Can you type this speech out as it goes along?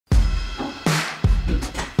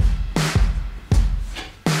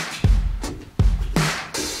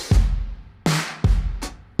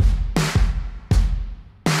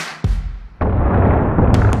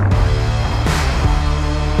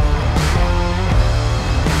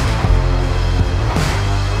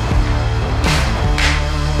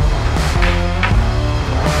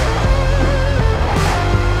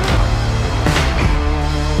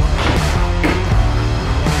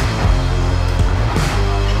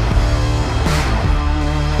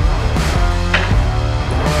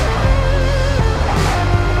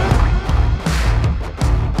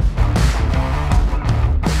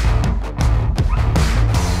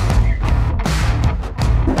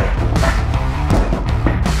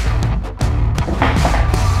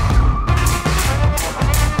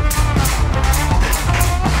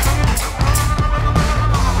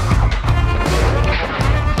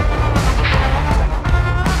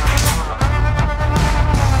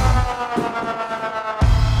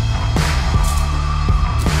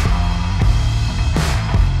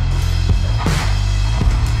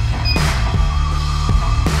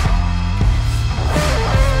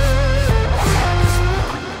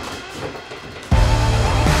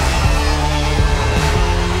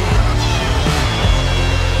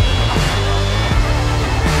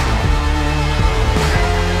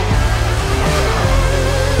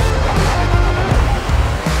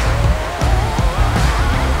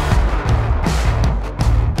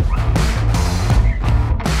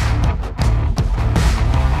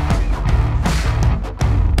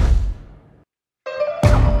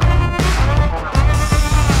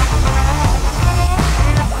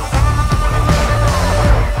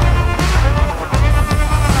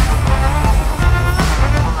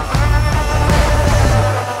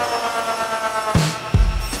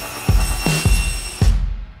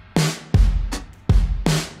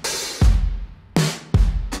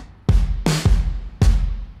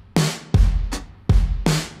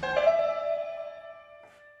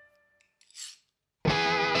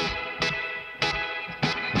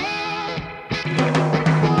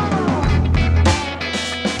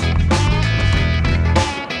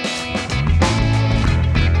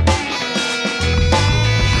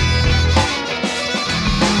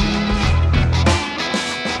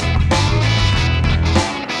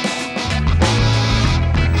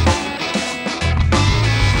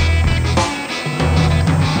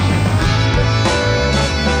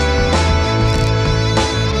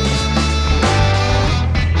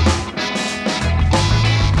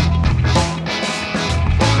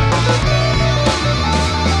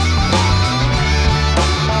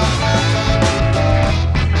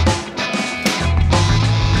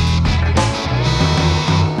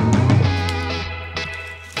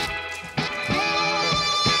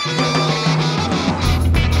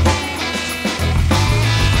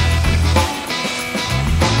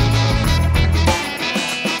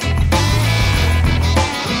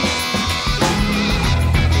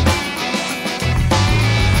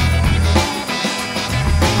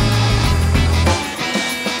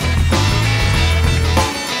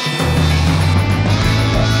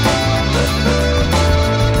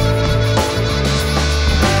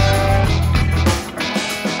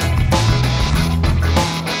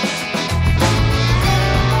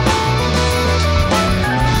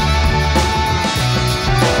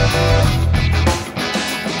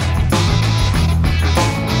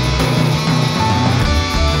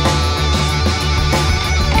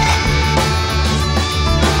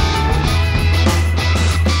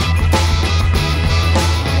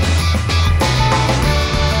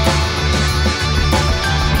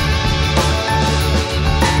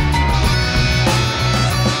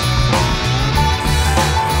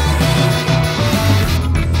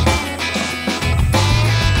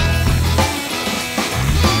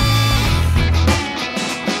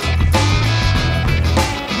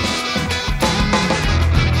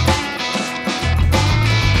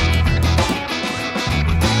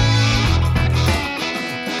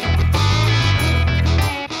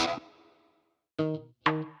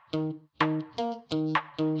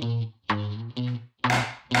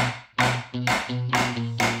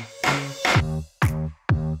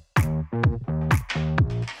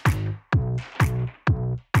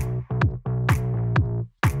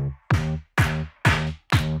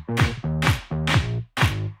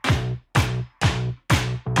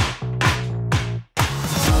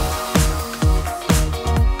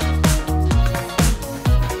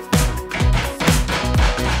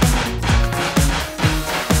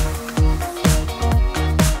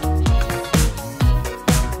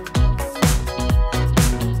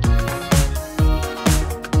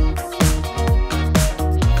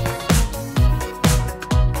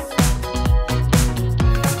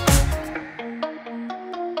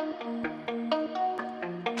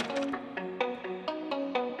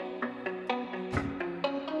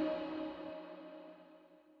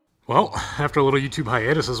after a little YouTube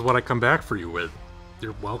hiatus, this is what I come back for you with.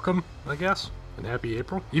 You're welcome, I guess, and happy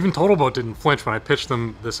April. Even TotalBoat didn't flinch when I pitched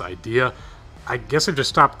them this idea. I guess I've just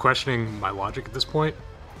stopped questioning my logic at this point.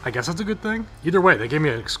 I guess that's a good thing. Either way, they gave me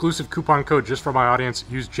an exclusive coupon code just for my audience.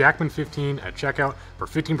 Use Jackman15 at checkout for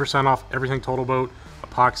 15% off everything TotalBoat,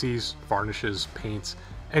 epoxies, varnishes, paints,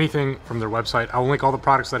 anything from their website. I'll link all the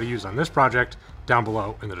products that I use on this project down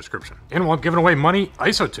below in the description. And while I'm giving away money,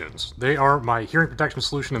 IsoTunes. They are my hearing protection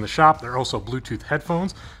solution in the shop. They're also Bluetooth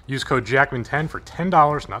headphones. Use code Jackman10 for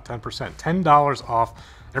 $10, not 10%, $10 off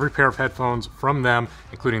every pair of headphones from them,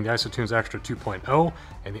 including the IsoTunes Extra 2.0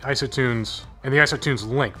 and the IsoTunes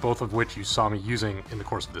Link, both of which you saw me using in the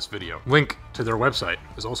course of this video. Link to their website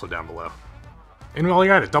is also down below. And while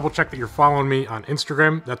you're at it, double check that you're following me on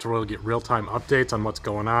Instagram. That's where you'll get real-time updates on what's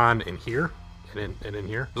going on in here and in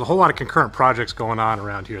here. There's a whole lot of concurrent projects going on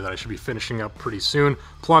around here that I should be finishing up pretty soon,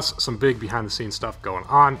 plus some big behind-the-scenes stuff going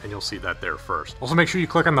on, and you'll see that there first. Also, make sure you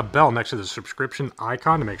click on the bell next to the subscription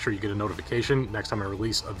icon to make sure you get a notification next time I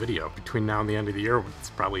release a video. Between now and the end of the year, it's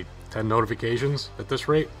probably 10 notifications at this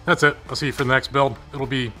rate. That's it. I'll see you for the next build. It'll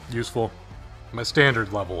be useful. My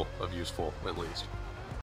standard level of useful, at least.